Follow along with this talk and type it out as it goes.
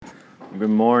Good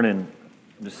morning.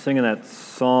 Just singing that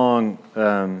song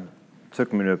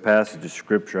took me to a passage of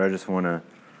Scripture. I just want to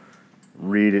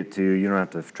read it to you. You don't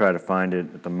have to try to find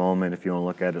it at the moment. If you want to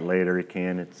look at it later, you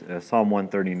can. It's Psalm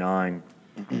 139.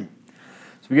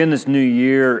 Let's begin this new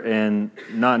year and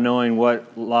not knowing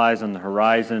what lies on the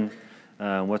horizon,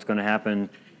 what's going to happen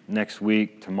next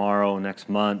week, tomorrow, next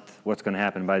month, what's going to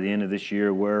happen by the end of this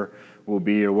year, where we'll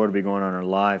be or what will be going on in our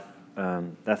life.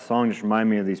 That song just reminded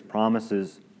me of these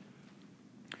promises.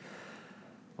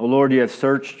 O Lord, you have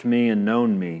searched me and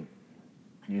known me.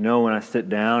 You know when I sit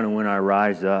down and when I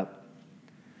rise up.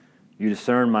 You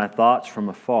discern my thoughts from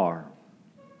afar.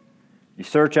 You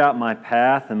search out my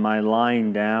path and my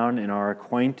lying down and are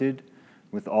acquainted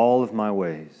with all of my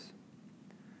ways.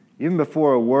 Even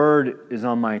before a word is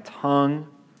on my tongue,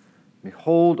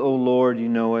 behold, O Lord, you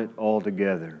know it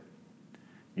altogether.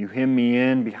 You hem me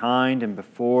in behind and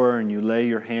before, and you lay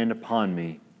your hand upon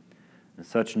me. And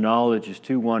such knowledge is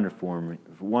too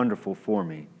wonderful for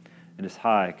me. It is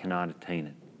high, I cannot attain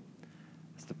it.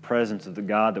 It's the presence of the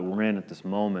God that we're in at this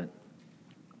moment.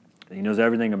 He knows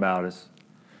everything about us.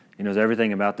 He knows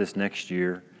everything about this next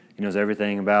year. He knows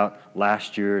everything about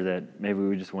last year that maybe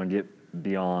we just want to get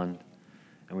beyond.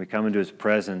 And we come into His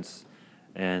presence,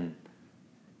 and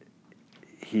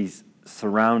He's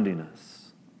surrounding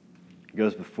us. He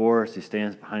goes before us. He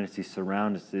stands behind us. He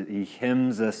surrounds us. He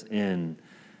hems us in.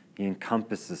 He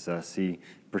encompasses us. He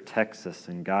protects us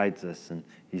and guides us, and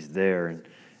He's there.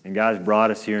 And God has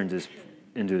brought us here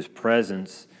into His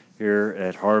presence here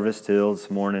at Harvest Hill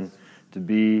this morning to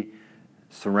be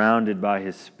surrounded by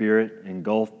His Spirit,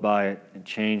 engulfed by it, and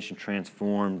changed and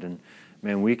transformed. And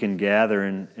man, we can gather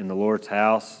in the Lord's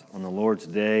house on the Lord's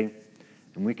day,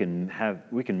 and we can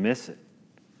miss it.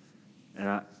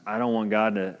 And I don't want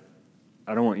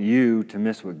you to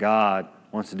miss what God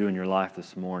wants to do in your life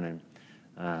this morning.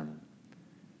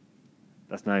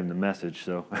 That's not even the message,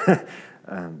 so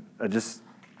I'm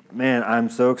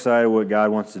so excited what God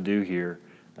wants to do here.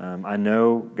 I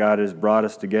know God has brought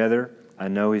us together. I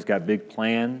know He's got big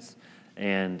plans,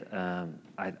 and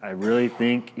I really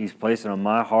think He's placed it on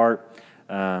my heart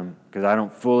because I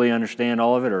don't fully understand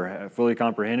all of it or fully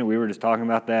comprehend it. We were just talking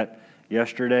about that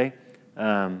yesterday,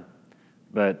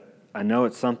 but I know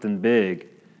it's something big,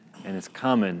 and it's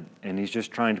coming, and He's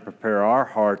just trying to prepare our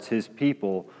hearts, His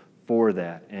people, for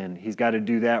that. And He's got to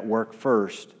do that work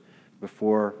first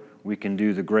before we can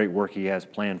do the great work He has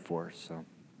planned for us. So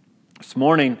this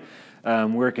morning,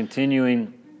 we're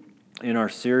continuing in our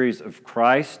series of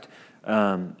Christ.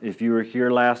 If you were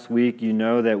here last week, you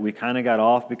know that we kind of got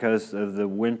off because of the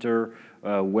winter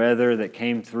weather that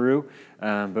came through.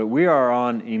 But we are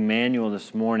on Emmanuel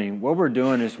this morning. What we're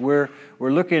doing is we're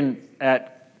looking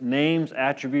at names,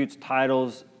 attributes,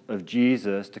 titles of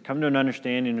Jesus to come to an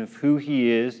understanding of who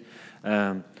He is,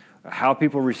 how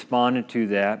people responded to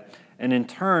that, and in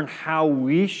turn, how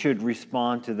we should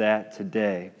respond to that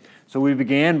today. So we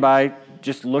began by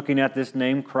just looking at this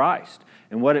name Christ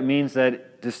and what it means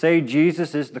that to say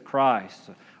Jesus is the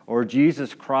Christ or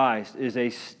Jesus Christ is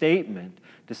a statement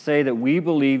to say that we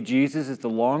believe Jesus is the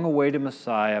long-awaited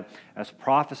Messiah as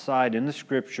prophesied in the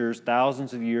Scriptures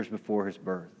thousands of years before His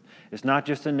birth. It's not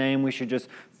just a name we should just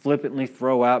flippantly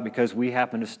throw out because we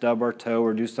happen to stub our toe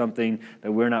or do something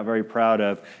that we're not very proud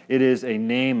of. It is a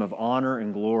name of honor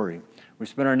and glory. We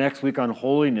spent our next week on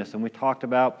holiness, and we talked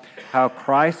about how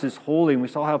Christ is holy, and we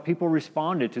saw how people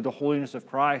responded to the holiness of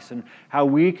Christ and how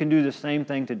we can do the same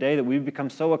thing today, that we've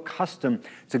become so accustomed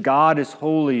to God is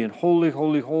holy and holy,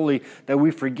 holy, holy, that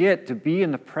we forget to be in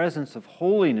the presence of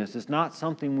holiness. It's not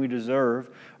something we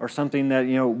deserve or something that,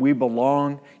 we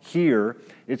belong here.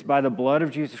 It's by the blood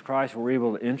of Jesus Christ we're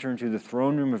able to enter into the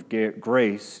throne room of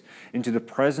grace, into the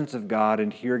presence of God,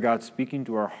 and hear God speaking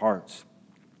to our hearts.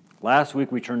 Last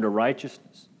week we turned to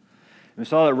righteousness. And we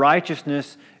saw that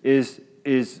righteousness is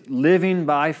living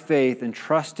by faith and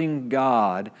trusting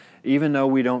God even though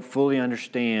we don't fully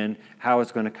understand how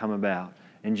it's going to come about.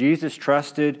 And Jesus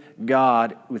trusted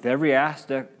God with every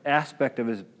aspect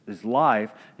of his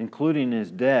life, including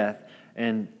His death.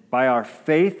 And by our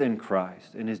faith in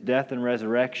Christ, in His death and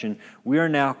resurrection, we are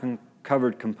now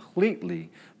covered completely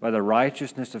by the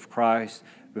righteousness of Christ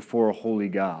before a holy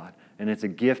God. And it's a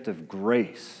gift of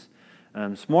grace.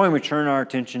 This morning we turn our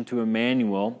attention to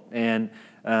Emmanuel, and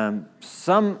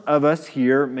some of us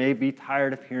here may be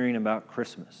tired of hearing about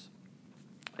Christmas.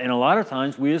 And a lot of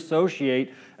times we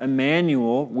associate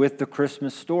Emmanuel with the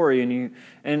Christmas story,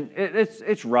 and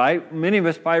it's right. Many of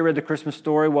us probably read the Christmas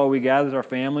story while we gathered our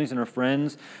families and our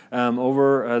friends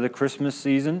over the Christmas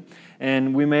season,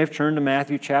 and we may have turned to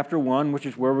Matthew chapter 1, which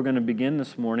is where we're going to begin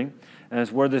this morning, and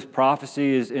it's where this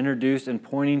prophecy is introduced and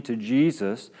pointing to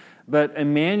Jesus. But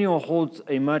Emmanuel holds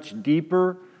a much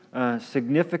deeper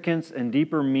significance and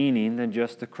deeper meaning than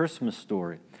just the Christmas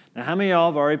story. Now, how many of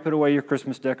y'all have already put away your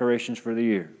Christmas decorations for the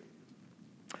year?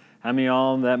 How many of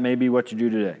y'all, that may be what you do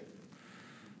today?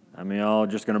 How many of y'all are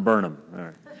just going to burn them?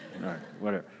 All right,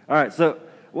 whatever. All right, so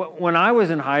when I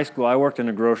was in high school, I worked in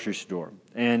a grocery store.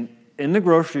 And in the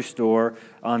grocery store,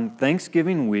 on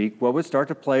Thanksgiving week, what would start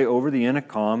to play over the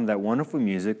intercom, that wonderful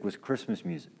music, was Christmas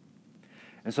music.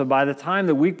 And so by the time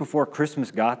the week before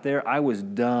Christmas got there, I was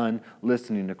done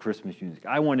listening to Christmas music.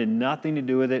 I wanted nothing to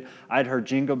do with it. I'd heard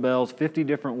Jingle Bells 50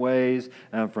 different ways,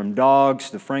 from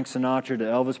Dogs to Frank Sinatra to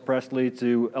Elvis Presley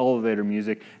to elevator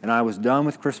music, and I was done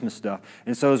with Christmas stuff.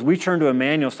 And so as we turned to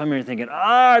Emmanuel, some of you are thinking,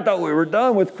 I thought we were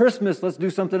done with Christmas. Let's do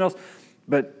something else.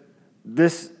 But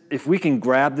if we can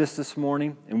grab this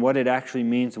morning and what it actually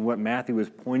means and what Matthew was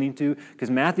pointing to,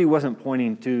 because Matthew wasn't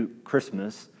pointing to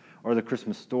Christmas or the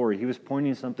Christmas story. He was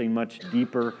pointing to something much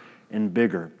deeper and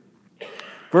bigger.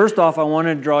 First off, I want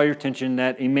to draw your attention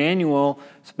that Emmanuel,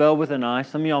 spelled with an I,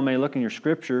 some of y'all may look in your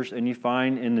scriptures and you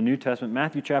find in the New Testament,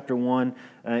 Matthew chapter 1,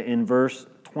 in verse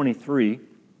 23,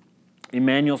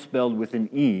 Emmanuel spelled with an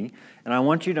E, and I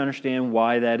want you to understand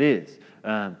why that is.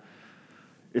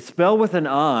 It's spelled with an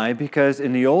I because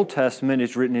in the Old Testament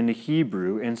it's written into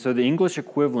Hebrew, and so the English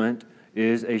equivalent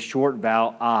is a short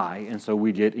vowel I, and so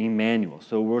we get Emmanuel.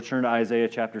 So we'll turn to Isaiah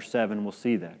chapter 7, and we'll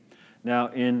see that. Now,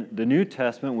 in the New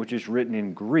Testament, which is written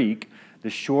in Greek,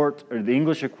 the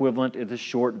English equivalent is the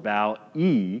short vowel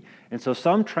E, and so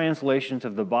some translations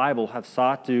of the Bible have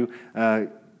sought to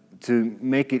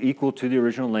make it equal to the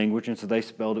original language, and so they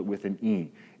spelled it with an E.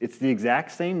 It's the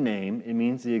exact same name, it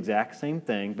means the exact same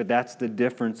thing, but that's the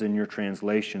difference in your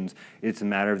translations. It's a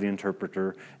matter of the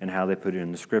interpreter and how they put it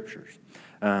in the scriptures.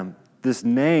 This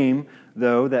name,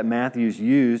 though, that Matthew's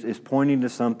used is pointing to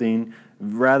something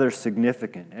rather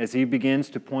significant as he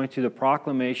begins to point to the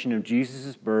proclamation of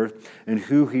Jesus' birth and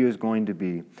who he is going to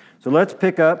be. So let's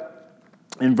pick up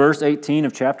in verse 18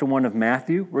 of chapter 1 of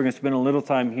Matthew. We're going to spend a little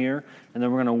time here, and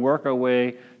then we're going to work our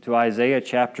way to Isaiah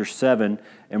chapter 7,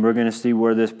 and we're going to see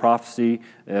where this prophecy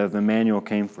of Emmanuel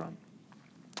came from.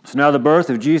 So now the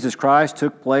birth of Jesus Christ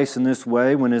took place in this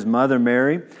way when his mother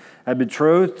Mary had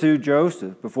betrothed to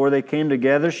Joseph. Before they came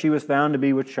together, she was found to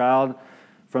be with child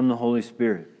from the Holy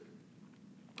Spirit.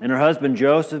 And her husband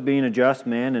Joseph, being a just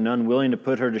man and unwilling to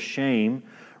put her to shame,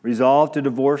 resolved to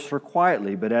divorce her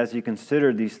quietly. But as he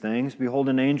considered these things, behold,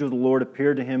 an angel of the Lord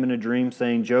appeared to him in a dream,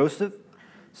 saying, Joseph,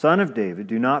 son of David,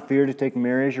 do not fear to take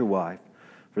Mary as your wife,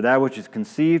 for that which is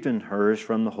conceived in her is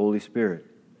from the Holy Spirit.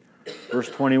 Verse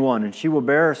 21, and she will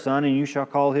bear a son, and you shall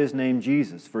call his name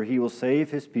Jesus, for he will save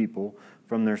his people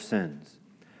from their sins.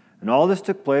 And all this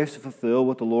took place to fulfill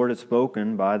what the Lord had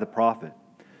spoken by the prophet.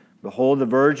 Behold, the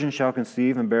virgin shall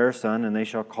conceive and bear a son, and they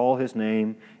shall call his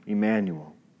name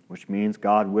Emmanuel, which means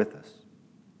God with us.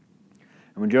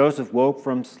 And when Joseph woke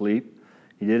from sleep,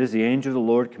 he did as the angel of the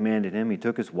Lord commanded him. He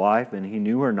took his wife, and he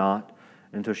knew her not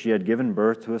until she had given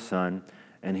birth to a son,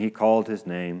 and he called his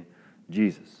name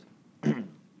Jesus.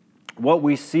 What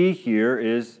we see here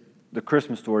is the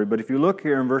Christmas story, but if you look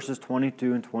here in verses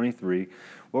 22 and 23,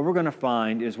 what we're going to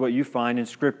find is what you find in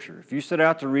Scripture. If you set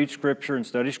out to read Scripture and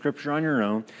study Scripture on your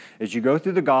own, as you go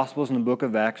through the Gospels and the book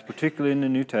of Acts, particularly in the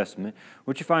New Testament,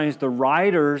 what you find is the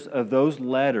writers of those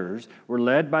letters were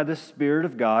led by the Spirit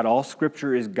of God. All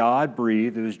Scripture is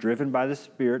God-breathed. It was driven by the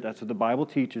Spirit. That's what the Bible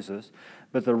teaches us.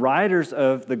 But the writers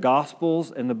of the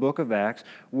Gospels and the book of Acts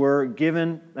were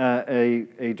given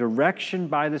a direction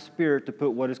by the Spirit to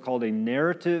put what is called a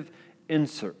narrative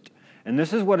insert. And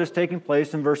this is what is taking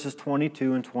place in verses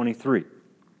 22 and 23.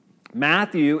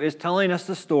 Matthew is telling us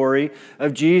the story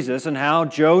of Jesus and how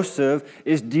Joseph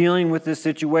is dealing with this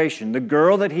situation. The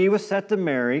girl that he was set to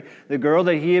marry, the girl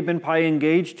that he had been probably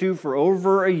engaged to for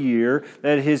over a year,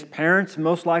 that his parents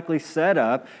most likely set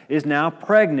up, is now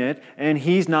pregnant, and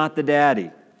he's not the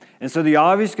daddy. And so the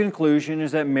obvious conclusion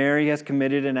is that Mary has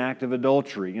committed an act of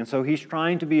adultery. And so he's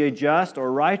trying to be a just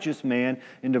or righteous man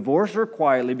and divorce her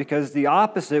quietly, because the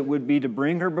opposite would be to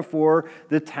bring her before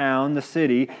the town, the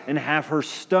city, and have her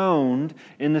stoned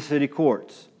in the city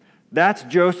courts. That's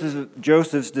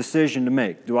Joseph's decision to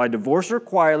make. Do I divorce her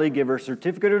quietly, give her a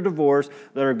certificate of divorce,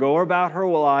 let her go about her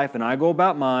life, and I go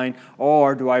about mine,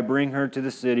 or do I bring her to the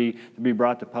city to be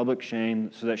brought to public shame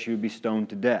so that she would be stoned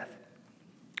to death?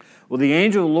 Well, the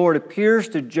angel of the Lord appears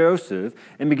to Joseph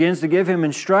and begins to give him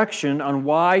instruction on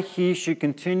why he should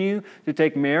continue to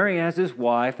take Mary as his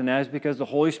wife, and that is because the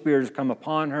Holy Spirit has come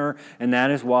upon her, and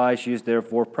that is why she is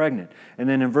therefore pregnant. And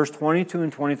then in verse 22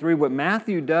 and 23, what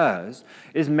Matthew does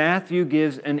is Matthew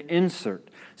gives an insert.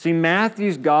 See,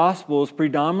 Matthew's gospel is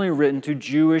predominantly written to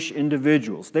Jewish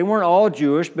individuals. They weren't all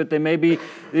Jewish, but they may be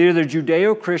either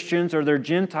Judeo-Christians or they're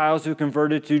Gentiles who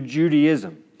converted to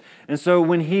Judaism. And so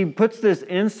when he puts this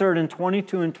insert in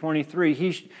 22 and 23,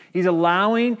 he's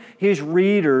allowing his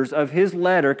readers of his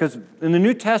letter, because in the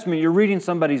New Testament, you're reading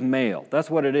somebody's mail. That's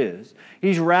what it is.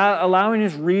 He's allowing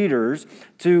his readers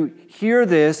to hear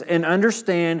this and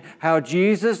understand how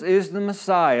Jesus is the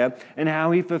Messiah and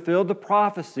how he fulfilled the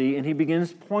prophecy, and he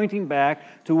begins pointing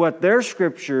back to what their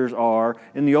scriptures are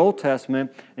in the Old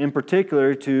Testament, in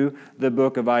particular to the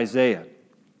book of Isaiah.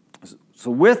 So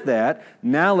with that,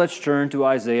 now let's turn to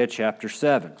Isaiah chapter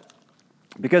 7.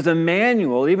 Because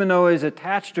Emmanuel, even though it is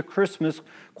attached to Christmas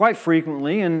quite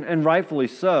frequently, and rightfully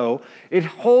so, it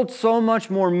holds so much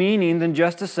more meaning than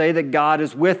just to say that God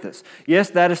is with us.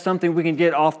 Yes, that is something we can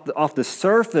get off the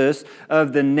surface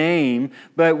of the name,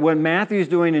 but what Matthew is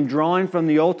doing in drawing from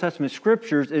the Old Testament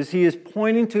scriptures is he is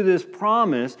pointing to this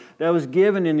promise that was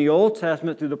given in the Old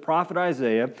Testament through the prophet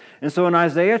Isaiah. And so in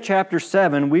Isaiah chapter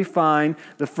 7, we find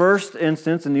the first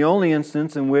instance and the only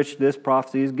instance in which this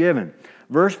prophecy is given.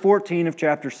 Verse 14 of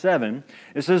chapter 7,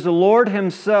 it says, "The Lord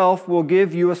himself will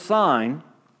give you a sign.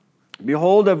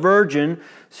 Behold, a virgin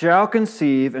shall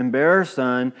conceive and bear a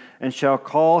son, and shall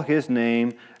call his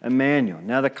name Emmanuel."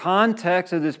 Now, the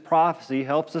context of this prophecy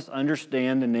helps us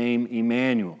understand the name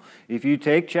Emmanuel. If you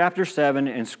take chapter 7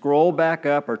 and scroll back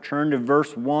up or turn to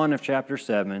verse 1 of chapter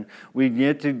 7, we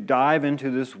get to dive into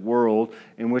this world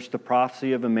in which the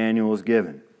prophecy of Emmanuel is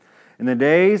given. In the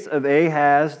days of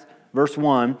Ahaz, verse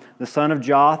 1, the son of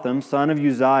Jotham, son of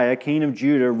Uzziah, king of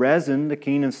Judah, Rezin, the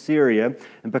king of Syria,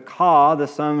 and Pekah, the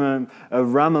son of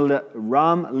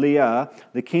Ramliah,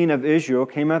 the king of Israel,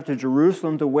 came up to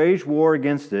Jerusalem to wage war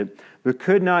against it, but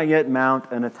could not yet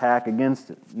mount an attack against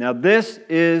it. Now this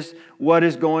is what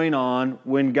is going on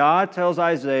when God tells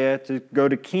Isaiah to go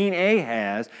to King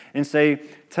Ahaz and say,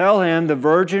 tell him the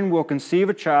virgin will conceive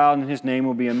a child and his name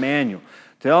will be Emmanuel.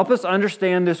 To help us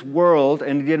understand this world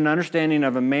and to get an understanding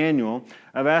of Emmanuel,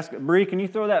 I've asked, Bree, can you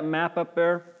throw that map up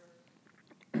there?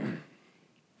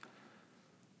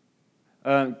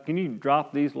 Can you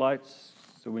drop these lights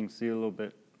so we can see a little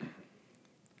bit?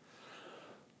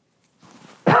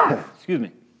 Excuse me.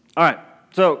 All right,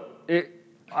 so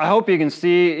I hope you can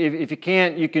see. If you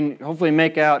can't, you can hopefully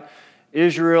make out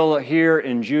Israel here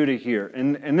and Judah here.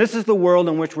 And this is the world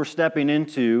in which we're stepping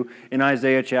into in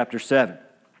Isaiah chapter 7.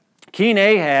 King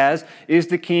Ahaz is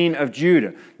the king of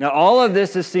Judah. Now, all of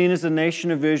this is seen as the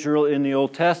nation of Israel in the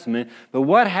Old Testament, but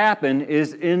what happened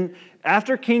is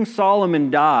after King Solomon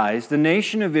dies, the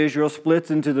nation of Israel splits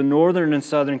into the northern and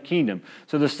southern kingdom.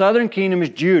 So the southern kingdom is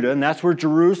Judah, and that's where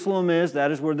Jerusalem is.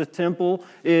 That is where the temple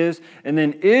is. And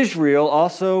then Israel,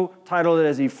 also titled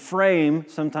as Ephraim,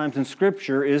 sometimes in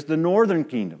Scripture, is the northern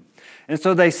kingdom. And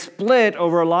so they split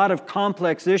over a lot of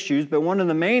complex issues, but one of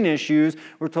the main issues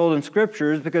we're told in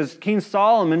Scripture is because King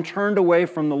Solomon turned away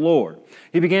from the Lord.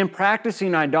 He began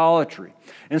practicing idolatry.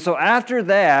 And so after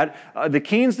that, the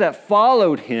kings that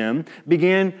followed him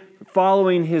began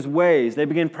following his ways. They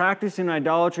began practicing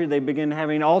idolatry. They began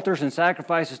having altars and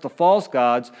sacrifices to false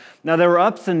gods. Now, there were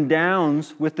ups and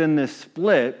downs within this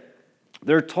split.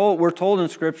 We're told in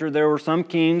Scripture there were some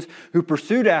kings who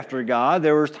pursued after God.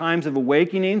 There were times of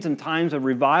awakenings and times of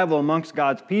revival amongst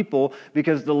God's people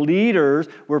because the leaders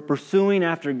were pursuing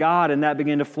after God, and that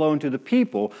began to flow into the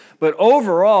people. But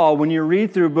overall, when you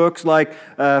read through books like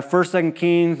 1st, 2nd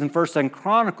Kings and 1st, 2nd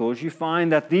Chronicles, you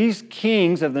find that these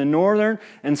kings of the northern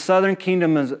and southern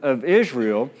kingdoms of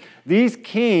Israel, these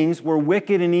kings were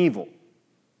wicked and evil.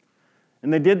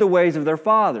 And they did the ways of their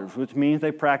fathers, which means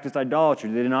they practiced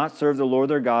idolatry. They did not serve the Lord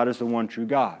their God as the one true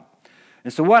God.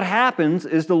 And so what happens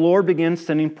is the Lord begins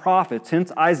sending prophets.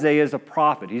 Hence Isaiah is a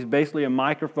prophet. He's basically a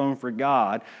microphone for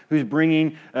God who's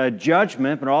bringing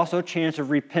judgment, but also a chance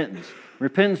of repentance.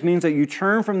 Repentance means that you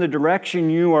turn from the direction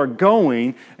you are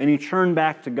going and you turn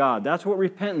back to God. That's what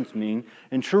repentance means.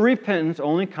 And true repentance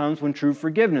only comes when true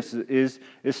forgiveness is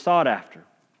sought after.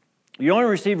 You only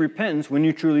receive repentance when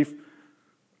you truly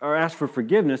or ask for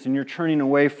forgiveness and you're turning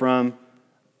away from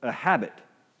a habit.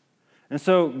 And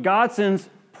so God sends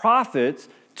prophets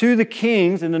to the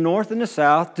kings in the north and the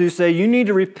south to say, you need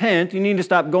to repent, you need to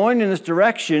stop going in this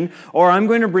direction, or I'm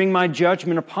going to bring my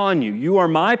judgment upon you. You are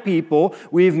my people.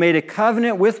 We've made a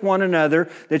covenant with one another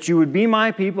that you would be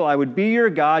my people, I would be your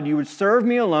God, you would serve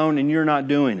me alone, and you're not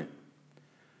doing it.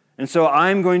 And so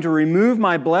I'm going to remove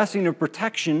my blessing of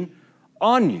protection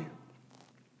on you.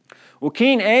 Well,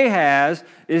 King Ahaz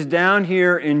is down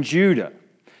here in Judah.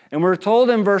 And we're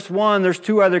told in verse 1 there's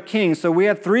two other kings. So we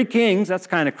have three kings. That's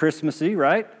kind of Christmassy,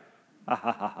 right? Ha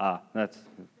ha ha ha. That's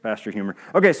Pastor Humor.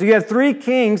 Okay, so you have three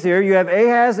kings here. You have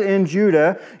Ahaz in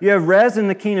Judah, you have Rezin,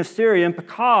 the king of Syria, and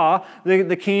Pekah,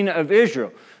 the king of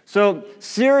Israel. So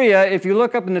Syria, if you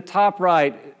look up in the top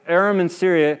right, Aram and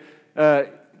Syria,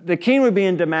 the king would be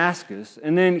in Damascus,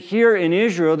 and then here in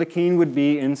Israel, the king would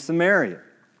be in Samaria.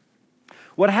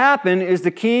 What happened is the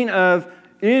king of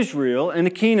Israel and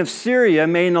the king of Syria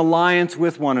made an alliance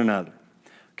with one another.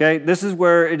 Okay, this is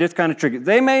where it is kind of tricky.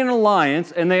 They made an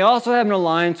alliance, and they also have an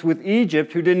alliance with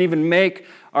Egypt, who didn't even make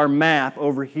our map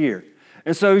over here.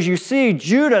 And so as you see,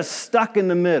 Judah's stuck in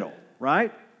the middle,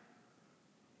 right?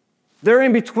 They're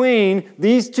in between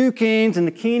these two kings and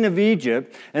the king of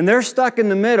Egypt, and they're stuck in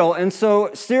the middle. And so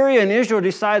Syria and Israel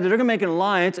decide that they're going to make an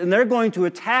alliance, and they're going to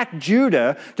attack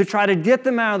Judah to try to get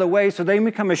them out of the way so they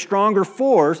become a stronger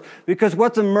force, because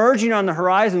what's emerging on the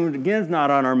horizon, which again is not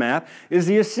on our map, is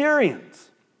the Assyrians.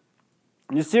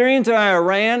 The Assyrians are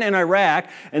Iran and Iraq,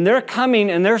 and they're coming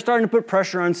and they're starting to put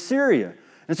pressure on Syria.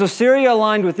 And so Syria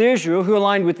aligned with Israel, who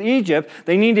aligned with Egypt.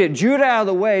 They need to get Judah out of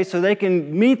the way so they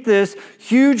can meet this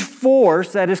huge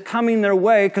force that is coming their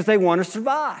way because they want to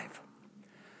survive.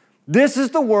 This is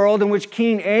the world in which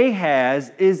King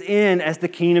Ahaz is in as the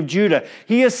king of Judah.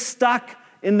 He is stuck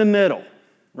in the middle,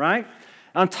 right?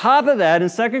 On top of that, in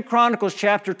 2 Chronicles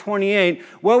chapter 28,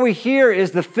 what we hear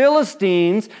is the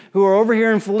Philistines, who are over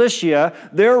here in Philistia,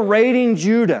 they're raiding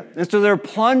Judah. And so they're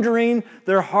plundering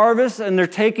their harvest, and they're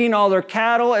taking all their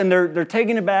cattle, and they're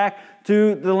taking it back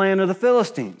to the land of the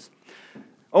Philistines.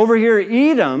 Over here,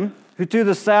 Edom, who to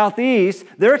the southeast,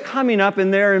 they're coming up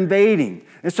and they're invading.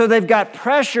 And so they've got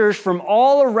pressures from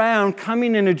all around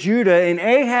coming into Judah, and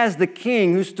Ahaz the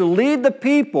king, who's to lead the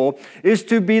people, is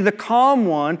to be the calm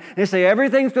one and say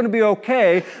everything's going to be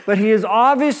okay, but he is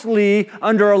obviously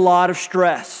under a lot of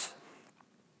stress.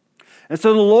 And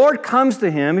so the Lord comes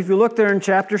to him, if you look there in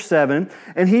chapter 7,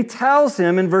 and he tells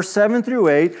him in verse 7 through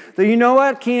 8 that, you know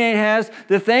what, King Ahaz,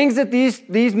 the things that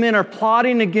these men are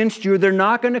plotting against you, they're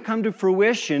not going to come to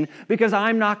fruition because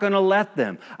I'm not going to let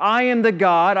them. I am the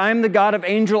God of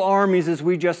angel armies, as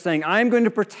we just sang. I'm going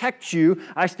to protect you.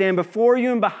 I stand before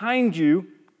you and behind you,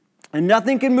 and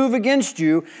nothing can move against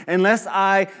you unless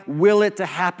I will it to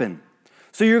happen.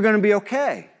 So you're going to be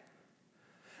okay.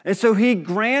 And so he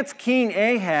grants King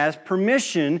Ahaz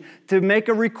permission to make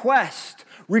a request.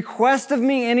 Request of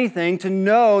me anything to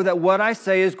know that what I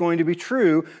say is going to be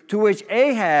true, to which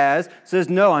Ahaz says,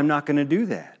 no, I'm not going to do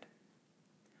that.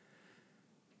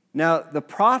 Now, the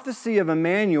prophecy of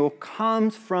Emmanuel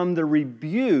comes from the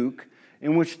rebuke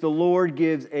in which the Lord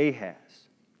gives Ahaz.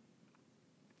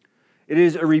 It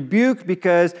is a rebuke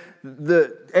because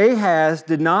Ahaz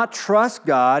did not trust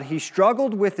God. He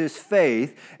struggled with his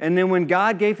faith. And then when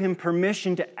God gave him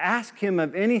permission to ask him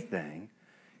of anything,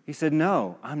 he said,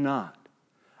 no, I'm not.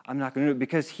 I'm not going to do it,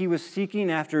 because he was seeking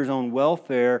after his own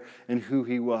welfare and who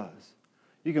he was.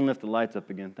 You can lift the lights up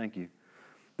again. Thank you.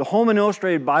 The Holman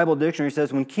Illustrated Bible Dictionary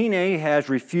says, when King Ahaz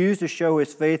refused to show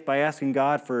his faith by asking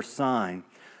God for a sign,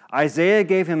 Isaiah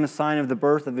gave him a sign of the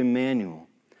birth of Emmanuel.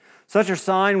 Such a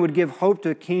sign would give hope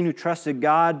to a king who trusted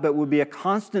God, but would be a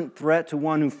constant threat to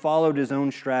one who followed his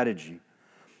own strategy.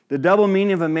 The double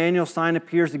meaning of Emmanuel's sign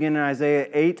appears again in Isaiah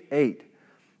 8:8.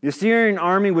 The Assyrian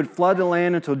army would flood the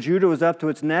land until Judah was up to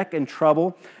its neck in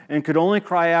trouble and could only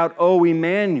cry out, "O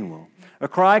Emmanuel," a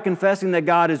cry confessing that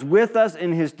God is with us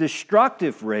in his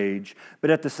destructive rage, but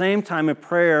at the same time a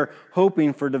prayer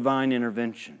hoping for divine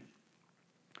intervention.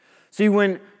 See,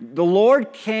 when the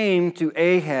Lord came to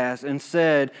Ahaz and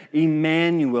said,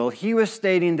 Emmanuel, he was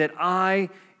stating that I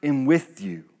am with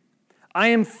you. I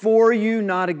am for you,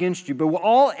 not against you. But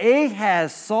all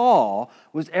Ahaz saw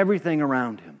was everything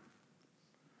around him.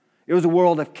 It was a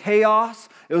world of chaos.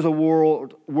 It was a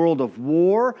world of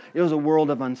war. It was a world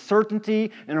of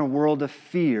uncertainty and a world of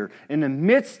fear. In the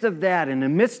midst of that, in the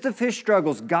midst of his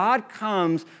struggles, God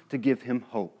comes to give him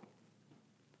hope.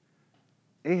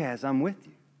 Ahaz, I'm with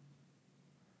you.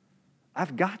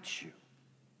 I've got you.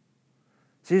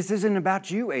 See, this isn't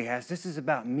about you, Ahaz. This is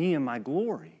about me and my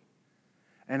glory.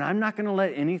 And I'm not going to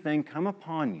let anything come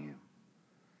upon you.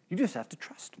 You just have to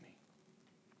trust me.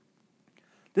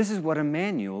 This is what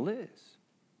Emmanuel is.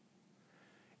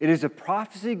 It is a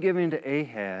prophecy given to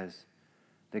Ahaz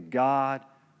that God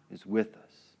is with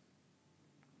us.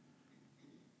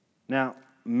 Now,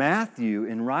 Matthew,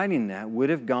 in writing that, would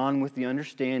have gone with the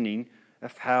understanding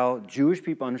of how Jewish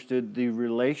people understood the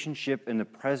relationship and the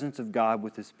presence of God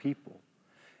with his people.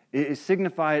 It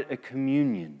signified a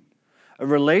communion, a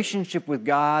relationship with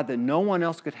God that no one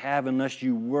else could have unless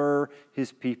you were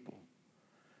his people.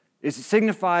 It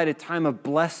signified a time of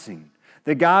blessing,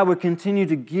 that God would continue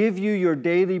to give you your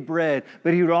daily bread,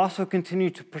 but He would also continue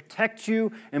to protect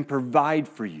you and provide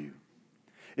for you.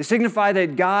 It signified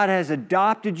that God has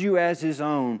adopted you as His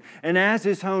own, and as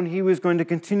His own, He was going to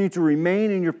continue to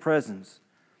remain in your presence.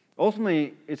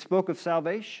 Ultimately, it spoke of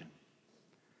salvation.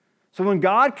 So when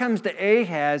God comes to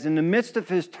Ahaz in the midst of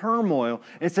his turmoil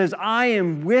and says, I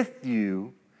am with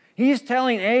you, He's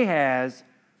telling Ahaz,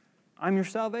 I'm your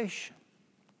salvation.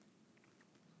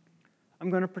 I'm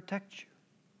going to protect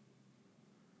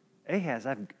you. Ahaz,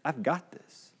 I've got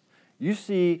this. You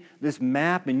see this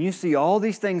map and you see all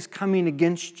these things coming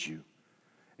against you,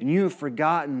 and you have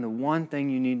forgotten the one thing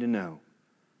you need to know.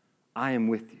 I am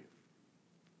with you.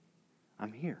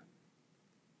 I'm here.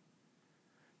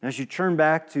 As you turn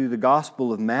back to the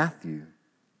Gospel of Matthew,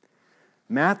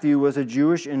 Matthew was a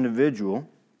Jewish individual,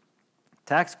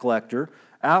 tax collector,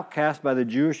 outcast by the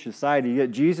Jewish society, yet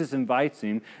Jesus invites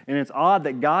him. And it's odd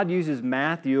that God uses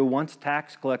Matthew, a once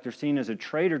tax collector seen as a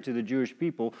traitor to the Jewish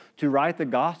people, to write the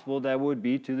gospel that would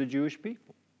be to the Jewish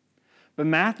people. But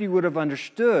Matthew would have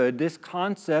understood this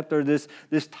concept or this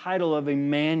title of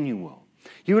Emmanuel.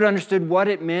 He would have understood what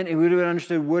it meant, and he would have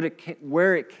understood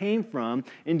where it came from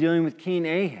in dealing with King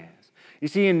Ahaz. You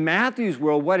see, in Matthew's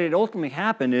world, what had ultimately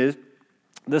happened is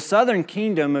the southern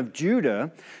kingdom of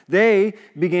Judah, they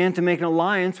began to make an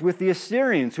alliance with the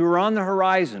Assyrians who were on the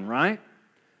horizon, right?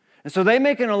 And so they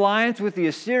make an alliance with the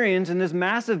Assyrians, and this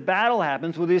massive battle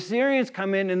happens where the Assyrians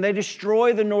come in and they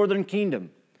destroy the northern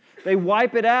kingdom. They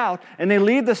wipe it out, and they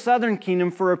leave the southern kingdom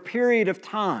for a period of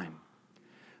time.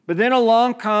 But then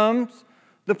along comes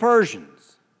the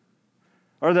Persians.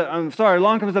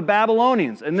 Along comes the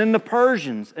Babylonians, and then the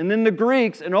Persians, and then the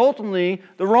Greeks, and ultimately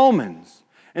the Romans.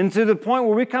 And to the point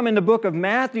where we come in the book of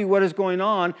Matthew, what is going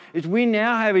on is we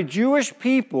now have a Jewish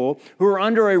people who are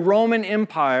under a Roman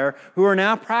Empire, who are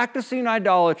now practicing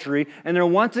idolatry, and they're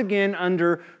once again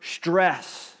under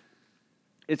stress.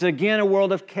 It's again a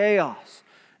world of chaos,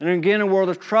 and again a world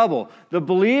of trouble. The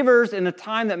believers in the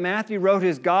time that Matthew wrote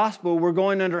his gospel were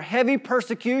going under heavy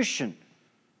persecution.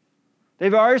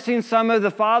 They've already seen some of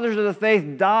the fathers of the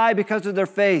faith die because of their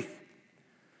faith.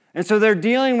 And so they're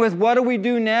dealing with what do we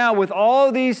do now with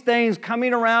all these things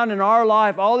coming around in our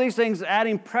life, all these things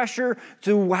adding pressure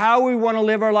to how we want to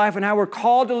live our life and how we're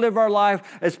called to live our life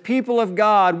as people of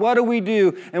God. What do we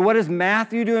do? And what does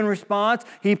Matthew do in response?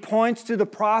 He points to the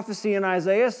prophecy in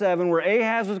Isaiah 7 where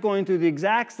Ahaz was going through the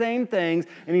exact same things,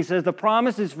 and he says the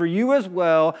promise is for you as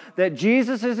well, that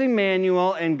Jesus is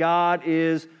Emmanuel and God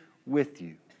is with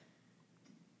you.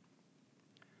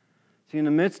 See, in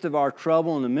the midst of our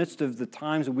trouble, in the midst of the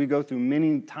times that we go through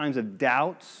many times of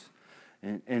doubts,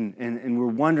 and we're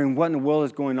wondering what in the world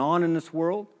is going on in this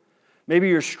world, maybe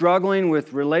you're struggling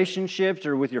with relationships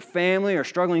or with your family or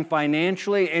struggling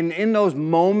financially, and in those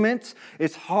moments,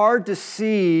 it's hard to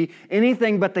see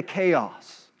anything but the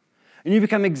chaos. And you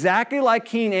become exactly like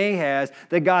King Ahaz,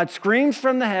 that God screams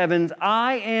from the heavens,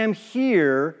 I am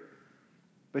here,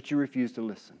 but you refuse to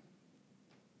listen.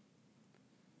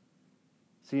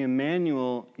 See,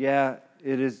 Emmanuel, yeah,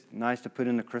 it is nice to put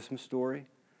in the Christmas story.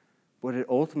 What it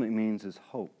ultimately means is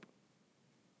hope.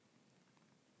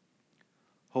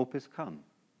 Hope has come.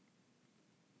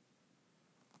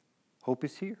 Hope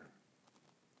is here.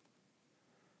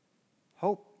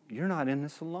 Hope, you're not in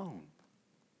this alone.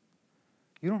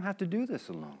 You don't have to do this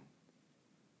alone.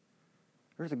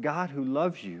 There's a God who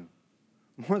loves you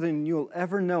more than you'll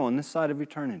ever know on this side of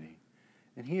eternity.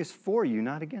 And He is for you,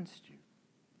 not against you.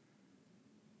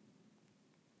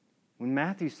 When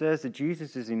Matthew says that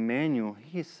Jesus is Emmanuel,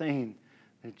 he is saying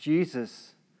that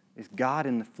Jesus is God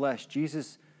in the flesh.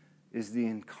 Jesus is the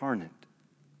incarnate.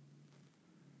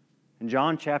 In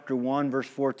John chapter 1, verse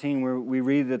 14, where we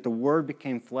read that the Word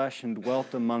became flesh and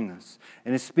dwelt among us.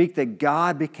 And it speaks that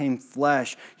God became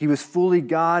flesh. He was fully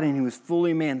God and He was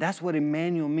fully man. That's what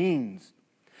Emmanuel means.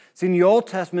 See, in the Old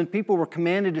Testament, people were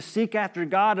commanded to seek after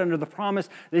God under the promise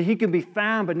that He could be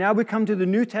found. But now we come to the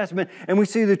New Testament and we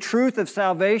see the truth of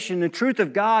salvation. The truth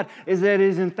of God is that it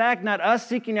is in fact not us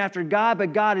seeking after God,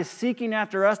 but God is seeking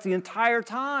after us the entire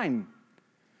time.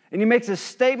 And He makes a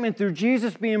statement through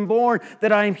Jesus being born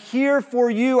that I am here for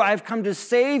you. I have come to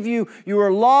save you. You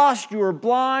are lost. You are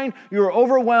blind. You are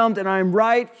overwhelmed, and I am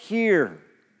right here.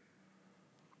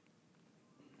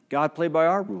 God played by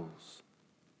our rules.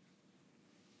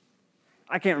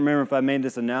 I can't remember if I made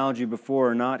this analogy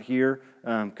before or not here,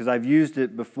 because I've used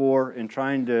it before in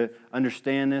trying to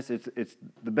understand this. It's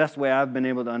the best way I've been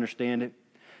able to understand it.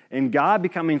 In God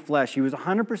becoming flesh, He was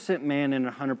 100% man and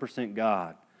 100%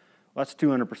 God. Well, that's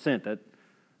 200%. That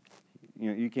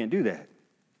you can't do that.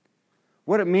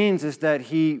 What it means is that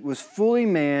He was fully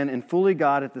man and fully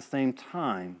God at the same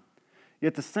time. Yet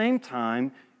at the same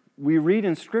time, we read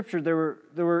in Scripture there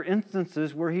were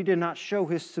instances where he did not show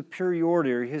his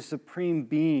superiority or his supreme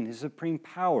being, his supreme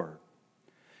power.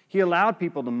 He allowed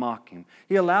people to mock him.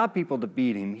 He allowed people to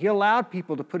beat him. He allowed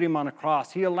people to put him on a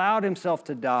cross. He allowed himself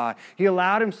to die. He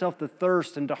allowed himself to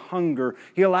thirst and to hunger.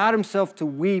 He allowed himself to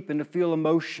weep and to feel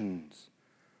emotions.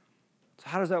 So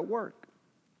how does that work?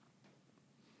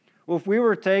 Well, if we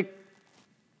were to take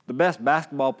the best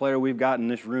basketball player we've got in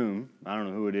this room, I don't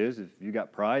know who it is. If you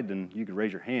got pride, then you could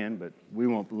raise your hand, but we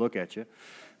won't look at you.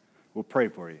 We'll pray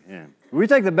for you. Yeah. If we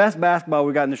take the best basketball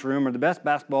we've got in this room or the best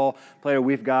basketball player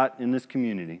we've got in this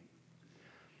community,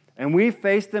 and we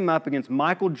face them up against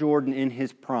Michael Jordan in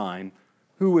his prime,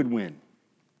 who would win?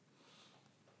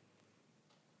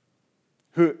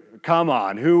 Come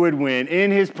on, who would win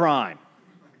in his prime?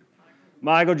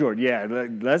 Michael Jordan. Yeah,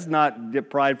 let's not get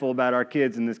prideful about our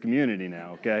kids in this community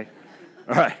now, okay?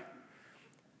 All right.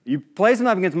 You place him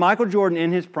up against Michael Jordan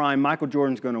in his prime, Michael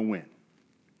Jordan's going to win.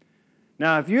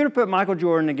 Now, if you were to put Michael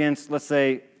Jordan against, let's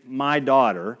say, my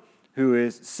daughter, who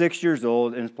is 6 years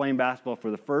old and is playing basketball for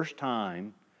the first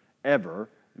time ever,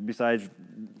 besides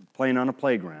playing on a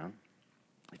playground,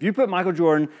 if you put Michael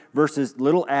Jordan versus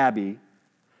little Abby,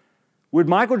 would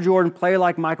Michael Jordan play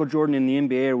like Michael Jordan in the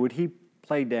NBA, or would he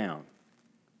play down?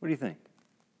 What do you think?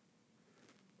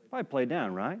 Probably play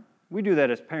down, right? We do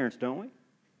that as parents, don't we?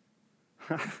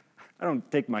 I don't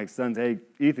take my sons, hey,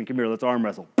 Ethan, come here, let's arm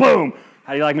wrestle. Boom!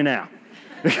 How do you like me now?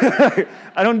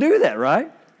 I don't do that,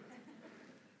 right?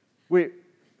 We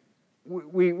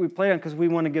play down because we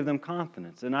want to give them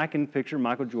confidence. And I can picture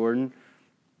Michael Jordan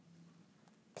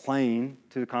playing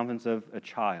to the confidence of a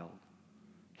child.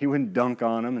 He wouldn't dunk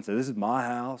on him and say, this is my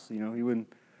house. You know, he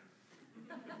wouldn't.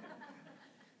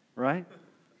 Right?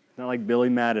 Not like Billy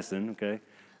Madison, okay?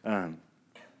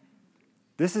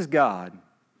 This is God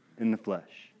in the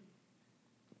flesh.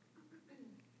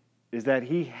 Is that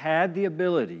he had the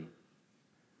ability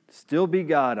to still be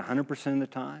God 100% of the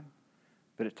time,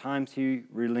 but at times he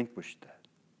relinquished that.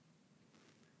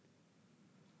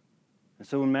 And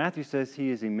so when Matthew says he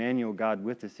is Emmanuel, God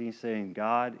with us, he's saying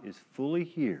God is fully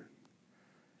here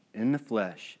in the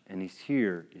flesh, and he's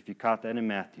here, if you caught that in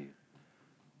Matthew,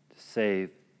 to save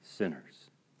sinners.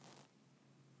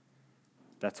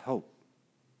 That's hope.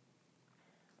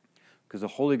 Because the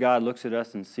Holy God looks at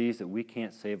us and sees that we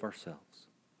can't save ourselves.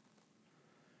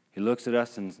 He looks at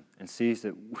us and sees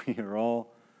that we are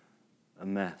all a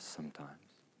mess sometimes.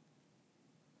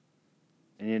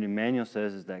 And yet Emmanuel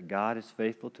says is that God is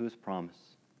faithful to his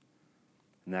promise,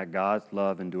 and that God's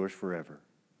love endures forever,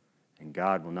 and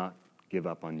God will not give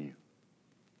up on you.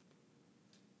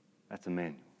 That's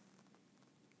Emmanuel.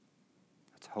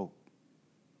 That's hope.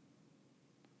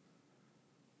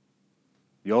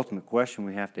 The ultimate question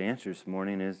we have to answer this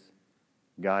morning is,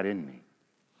 God in me?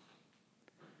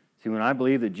 See, when I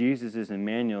believe that Jesus is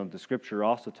Emmanuel, the Scripture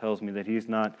also tells me that he's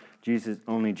not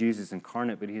only Jesus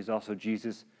incarnate, but he's also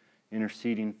Jesus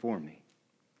interceding for me.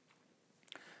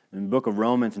 In the book of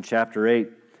Romans in chapter 8,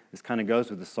 this kind of goes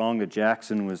with the song that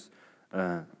Jackson was,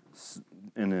 and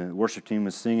the worship team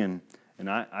was singing, and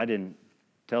I didn't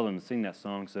tell them to sing that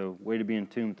song, so way to be in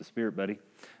tune with the Spirit, buddy.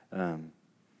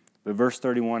 But verse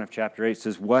 31 of chapter 8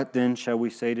 says, "What then shall we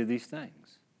say to these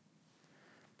things?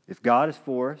 If God is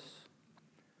for us,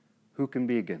 who can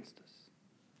be against us?"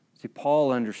 See,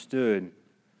 Paul understood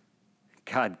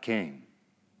God came.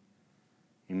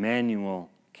 Emmanuel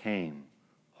came.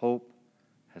 Hope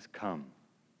has come.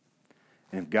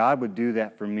 And if God would do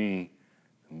that for me,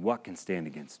 then what can stand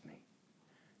against me?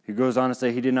 He goes on to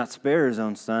say he did not spare his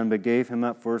own son, but gave him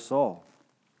up for us all.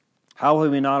 How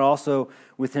will he not also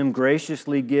with him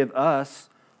graciously give us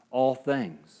all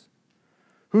things?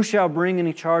 Who shall bring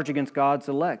any charge against God's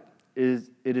elect? It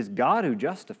is God who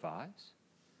justifies.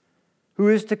 Who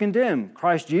is to condemn?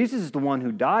 Christ Jesus is the one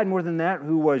who died, more than that,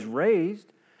 who was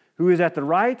raised, who is at the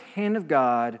right hand of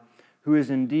God, who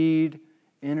is indeed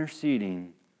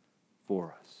interceding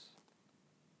for us.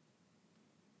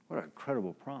 What an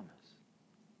incredible promise.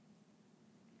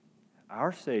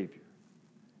 Our Savior,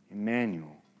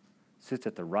 Emmanuel, sits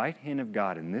at the right hand of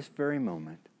God in this very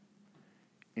moment,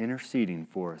 interceding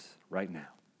for us right now.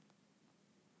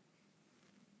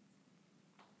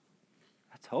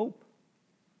 That's hope.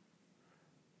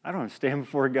 I don't want to stand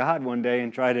before God one day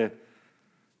and try to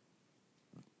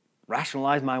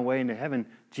rationalize my way into heaven.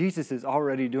 Jesus is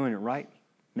already doing it right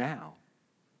now,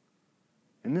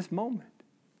 in this moment.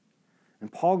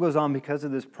 And Paul goes on because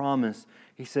of this promise.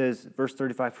 He says, verse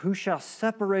 35, "Who shall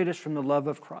separate us from the love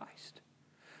of Christ?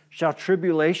 Shall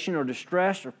tribulation or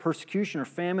distress or persecution or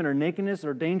famine or nakedness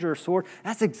or danger or sword?"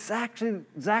 That's exactly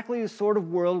the sort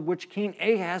of world which King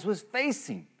Ahaz was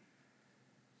facing.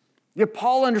 Yet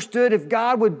Paul understood if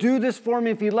God would do this for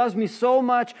me, if He loves me so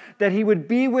much that He would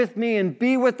be with me and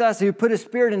be with us, He would put His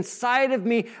Spirit inside of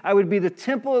me, I would be the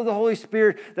temple of the Holy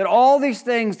Spirit, that all these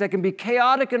things that can be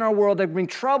chaotic in our world, that can bring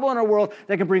trouble in our world,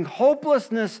 that can bring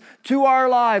hopelessness to our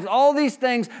lives, all these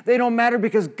things, they don't matter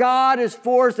because God is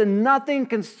for us and nothing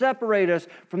can separate us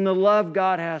from the love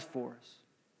God has for us.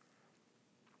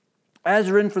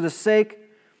 As written, for the sake,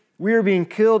 we are being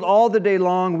killed all the day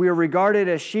long. We are regarded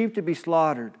as sheep to be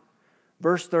slaughtered.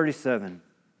 Verse 37.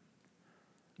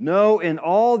 No, in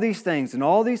all these things, in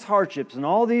all these hardships, in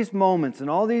all these moments, in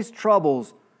all these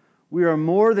troubles, we are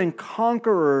more than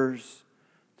conquerors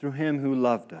through Him who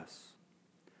loved us.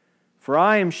 For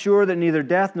I am sure that neither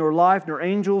death, nor life, nor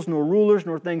angels, nor rulers,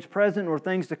 nor things present, nor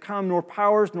things to come, nor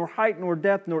powers, nor height, nor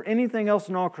depth, nor anything else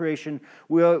in all creation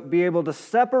will be able to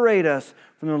separate us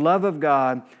from the love of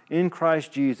God in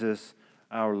Christ Jesus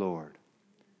our Lord.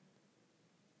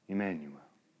 Emmanuel.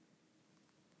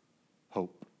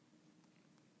 Hope.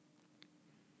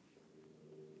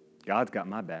 God's got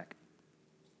my back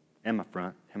and my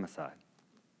front and my side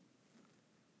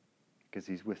because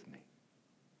He's with me.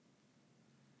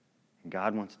 And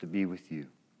God wants to be with you.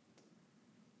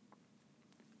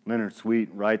 Leonard Sweet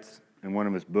writes in one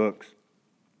of his books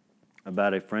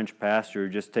about a French pastor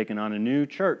just taking on a new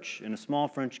church in a small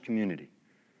French community.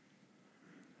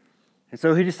 And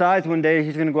so he decides one day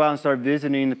he's going to go out and start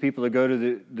visiting the people that go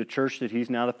to the church that he's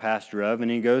now the pastor of.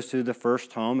 And he goes to the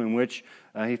first home in which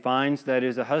he finds that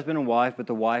is a husband and wife, but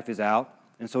the wife is out.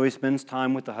 And so he spends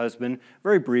time with the husband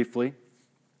very briefly.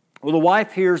 Well, the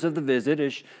wife hears of the visit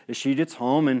as she gets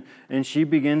home, and she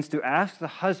begins to ask the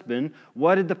husband,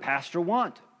 what did the pastor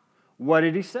want? What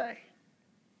did he say?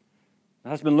 The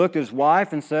husband looked at his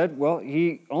wife and said, well,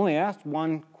 he only asked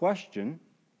one question.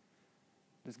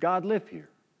 Does God live here?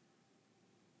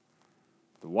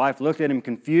 The wife looked at him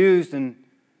confused and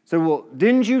said, well,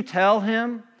 didn't you tell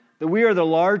him that we are the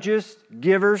largest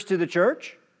givers to the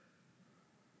church?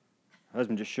 The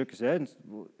husband just shook his head and said,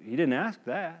 well, he didn't ask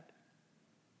that.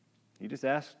 He just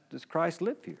asked, does Christ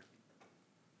live here?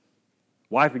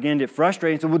 Wife began to get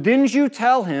frustrated and said, well, didn't you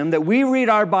tell him that we read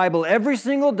our Bible every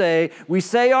single day, we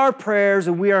say our prayers,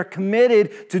 and we are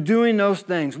committed to doing those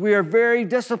things? We are very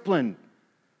disciplined.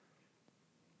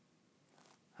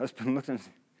 Husband looked at him and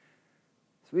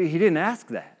said, he didn't ask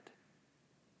that.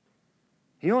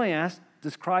 He only asked,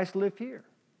 does Christ live here?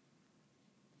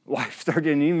 Wife started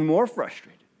getting even more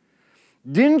frustrated.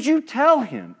 Didn't you tell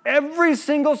him every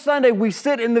single Sunday we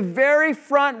sit in the very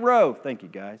front row? Thank you,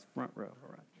 guys. Front row. All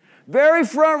right. Very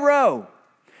front row.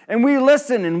 And we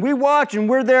listen and we watch and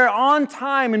we're there on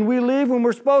time and we leave when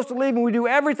we're supposed to leave and we do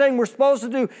everything we're supposed to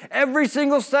do every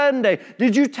single Sunday.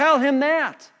 Did you tell him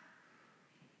that?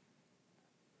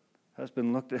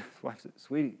 Husband looked at his wife and said,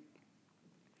 sweetie,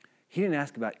 he didn't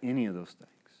ask about any of those things.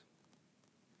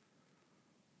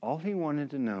 All he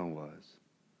wanted to know was,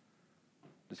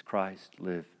 does Christ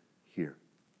live here?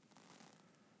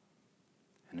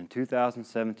 And in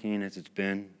 2017, as it's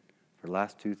been for the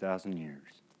last 2,000 years,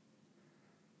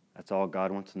 that's all God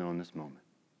wants to know in this moment.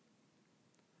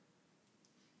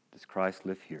 Does Christ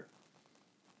live here?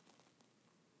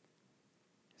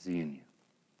 Is He in you?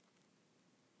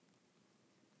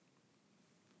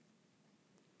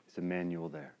 Is Emmanuel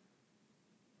there?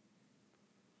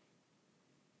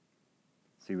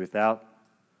 See, without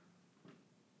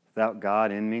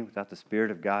God in me, without the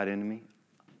Spirit of God in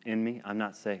me, I'm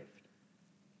not saved.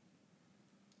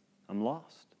 I'm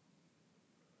lost.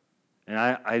 And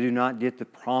I do not get the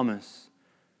promise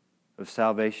of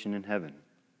salvation in heaven,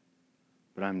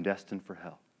 but I'm destined for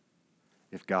hell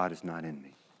if God is not in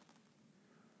me.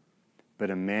 But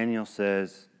Emmanuel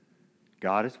says,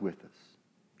 God is with us.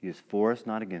 He is for us,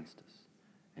 not against us.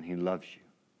 And He loves you.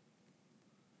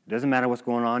 It doesn't matter what's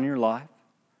going on in your life.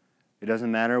 It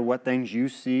doesn't matter what things you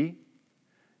see.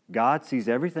 God sees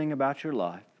everything about your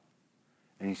life.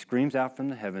 And He screams out from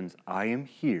the heavens, I am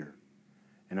here,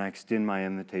 and I extend my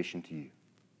invitation to you.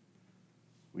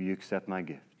 Will you accept my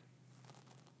gift?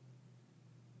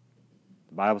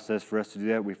 The Bible says for us to do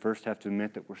that, we first have to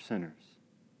admit that we're sinners.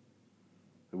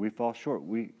 That we fall short.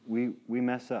 We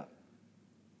mess up.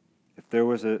 If there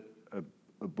was a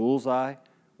bullseye,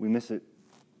 we miss it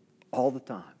all the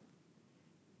time.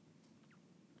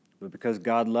 But because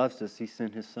God loves us, He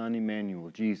sent His Son, Emmanuel,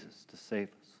 Jesus, to save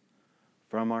us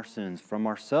from our sins, from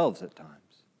ourselves at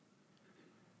times.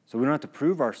 So we don't have to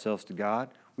prove ourselves to God.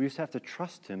 We just have to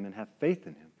trust Him and have faith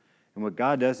in Him. And what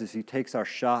God does is He takes our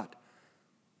shot,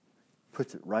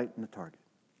 puts it right in the target.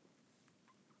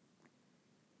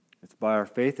 It's by our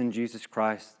faith in Jesus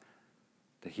Christ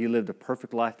that He lived a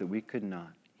perfect life that we could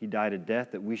not. He died a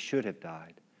death that we should have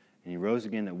died. and he rose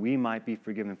again that we might be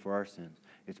forgiven for our sins.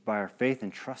 It's by our faith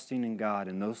and trusting in God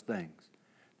and those things,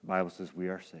 the Bible says we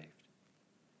are saved.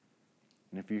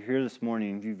 And if you're here this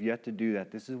morning and you've yet to do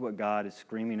that, this is what God is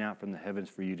screaming out from the heavens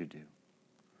for you to do.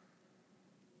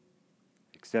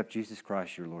 Accept Jesus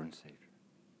Christ, your Lord and Savior.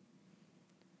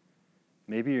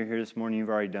 Maybe you're here this morning, you've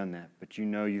already done that, but you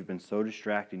know you've been so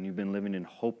distracted and you've been living in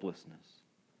hopelessness.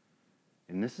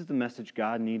 And this is the message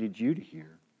God needed you to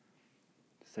hear.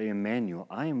 To say, Emmanuel,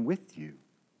 I am with you.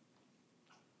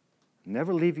 I'll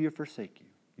never leave you or forsake you.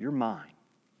 You're mine.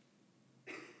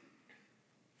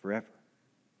 Forever.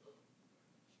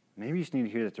 Maybe you just need to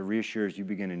hear that to reassure as you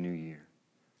begin a new year.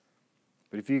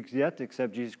 But if you've yet to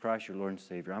accept Jesus Christ, your Lord and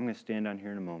Savior, I'm going to stand down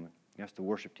here in a moment. I ask the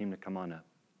worship team to come on up.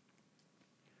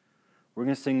 We're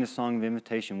going to sing this song of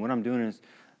invitation. What I'm doing is,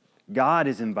 God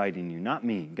is inviting you, not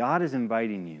me. God is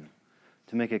inviting you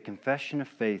to make a confession of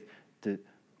faith, to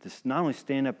not only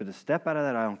stand up, but to step out of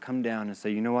that aisle and come down and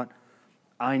say, you know what?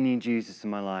 I need Jesus in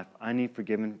my life. I need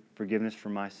forgiveness for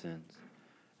my sins.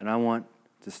 And I want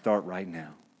to start right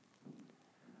now.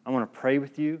 I want to pray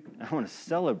with you, and I want to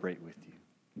celebrate with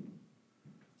you.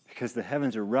 Because the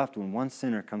heavens erupt when one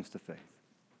sinner comes to faith.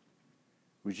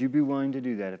 Would you be willing to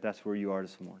do that if that's where you are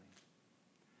this morning?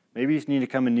 Maybe you just need to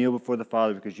come and kneel before the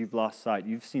Father because you've lost sight.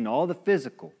 You've seen all the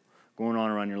physical going on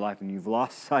around your life, and you've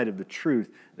lost sight of the truth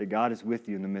that God is with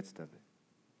you in the midst of it.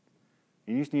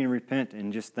 And you just need to repent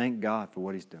and just thank God for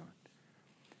what He's done.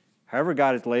 However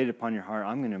God has laid it upon your heart,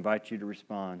 I'm going to invite you to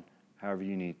respond however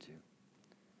you need to.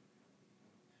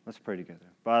 Let's pray together.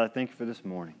 Father, thank you for this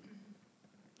morning.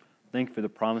 Thank you for the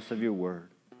promise of your word.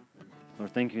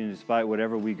 Lord, thank you, despite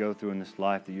whatever we go through in this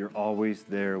life, that you're always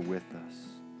there with us.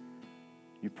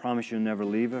 You promise you'll never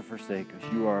leave or forsake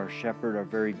us. You are our shepherd, our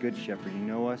very good shepherd. You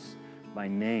know us by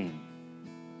name.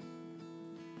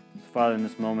 So, Father, in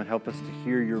this moment, help us to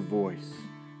hear your voice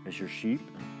as your sheep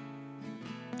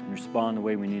and respond the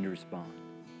way we need to respond.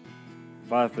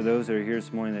 Father, for those that are here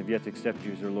this morning that have yet to accept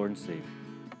you as their Lord and Savior,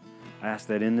 I ask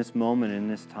that in this moment, in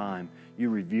this time, you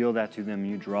reveal that to them and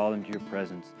you draw them to your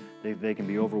presence. They can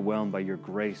be overwhelmed by your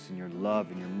grace and your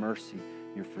love and your mercy,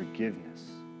 your forgiveness.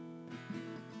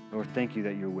 Lord, thank you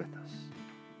that you're with us.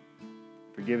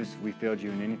 Forgive us if we failed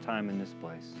you in any time in this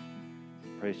place.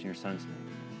 Praise in your Son's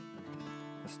name.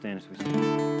 Let's stand as we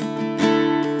sing.